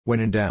When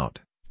in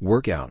doubt,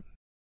 work out.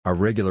 A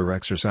regular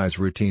exercise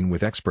routine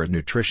with expert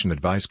nutrition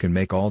advice can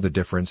make all the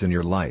difference in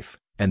your life,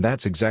 and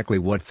that's exactly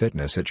what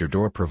Fitness at Your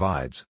Door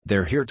provides.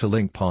 They're here to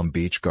link Palm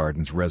Beach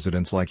Gardens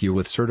residents like you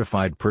with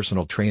certified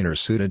personal trainers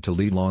suited to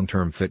lead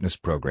long-term fitness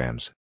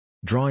programs.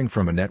 Drawing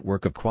from a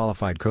network of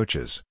qualified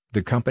coaches,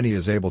 the company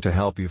is able to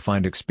help you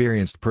find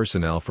experienced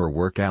personnel for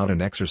workout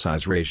and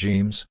exercise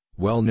regimes,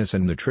 wellness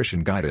and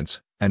nutrition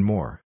guidance, and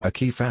more. A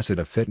key facet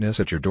of Fitness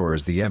at Your Door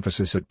is the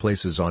emphasis it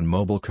places on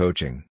mobile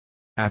coaching.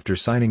 After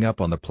signing up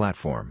on the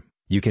platform,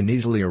 you can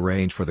easily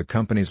arrange for the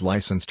company's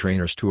licensed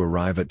trainers to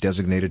arrive at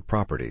designated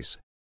properties.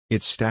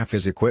 Its staff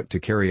is equipped to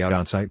carry out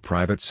on-site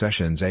private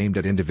sessions aimed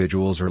at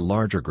individuals or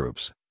larger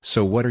groups,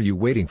 so what are you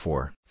waiting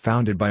for?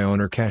 Founded by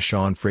owner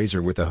Keshawn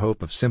Fraser with the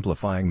hope of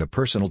simplifying the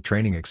personal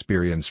training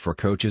experience for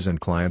coaches and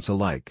clients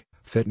alike,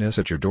 Fitness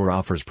at Your Door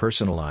offers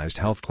personalized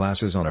health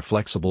classes on a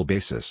flexible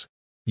basis.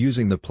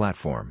 Using the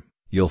platform,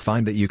 you'll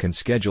find that you can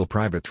schedule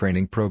private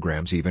training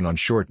programs even on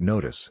short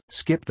notice.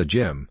 Skip the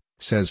gym,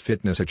 says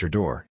Fitness at Your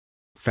Door.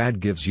 FAD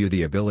gives you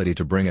the ability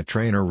to bring a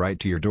trainer right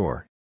to your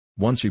door.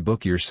 Once you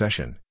book your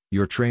session,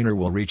 your trainer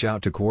will reach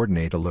out to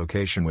coordinate a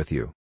location with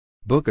you.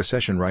 Book a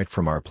session right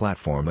from our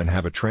platform and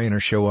have a trainer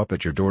show up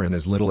at your door in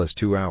as little as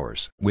 2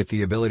 hours. With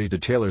the ability to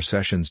tailor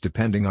sessions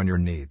depending on your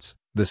needs,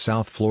 the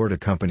South Florida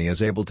company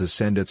is able to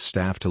send its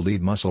staff to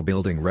lead muscle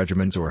building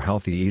regimens or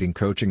healthy eating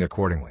coaching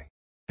accordingly.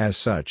 As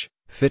such,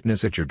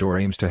 Fitness at Your Door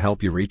aims to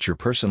help you reach your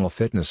personal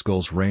fitness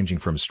goals ranging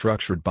from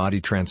structured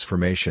body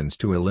transformations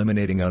to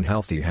eliminating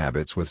unhealthy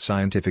habits with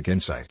scientific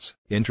insights.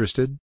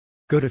 Interested?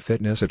 Go to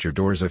Fitness at Your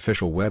Door's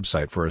official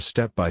website for a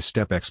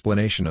step-by-step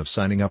explanation of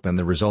signing up and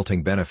the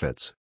resulting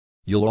benefits.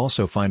 You'll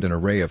also find an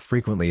array of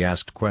frequently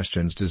asked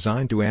questions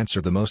designed to answer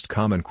the most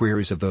common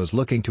queries of those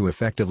looking to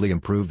effectively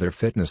improve their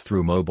fitness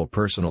through mobile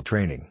personal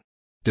training.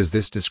 Does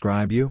this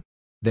describe you?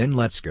 Then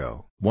let's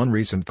go. One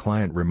recent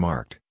client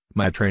remarked,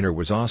 "My trainer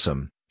was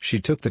awesome. She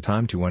took the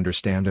time to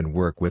understand and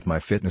work with my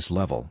fitness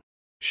level.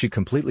 She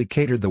completely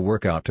catered the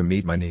workout to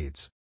meet my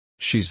needs.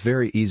 She's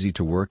very easy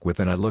to work with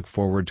and I look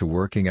forward to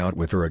working out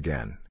with her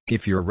again."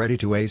 If you're ready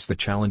to ace the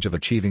challenge of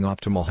achieving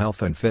optimal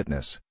health and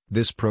fitness,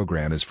 this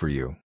program is for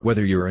you.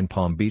 Whether you're in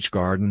Palm Beach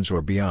Gardens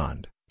or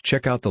beyond,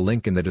 check out the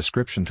link in the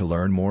description to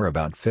learn more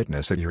about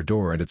Fitness at Your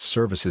Door and its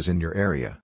services in your area.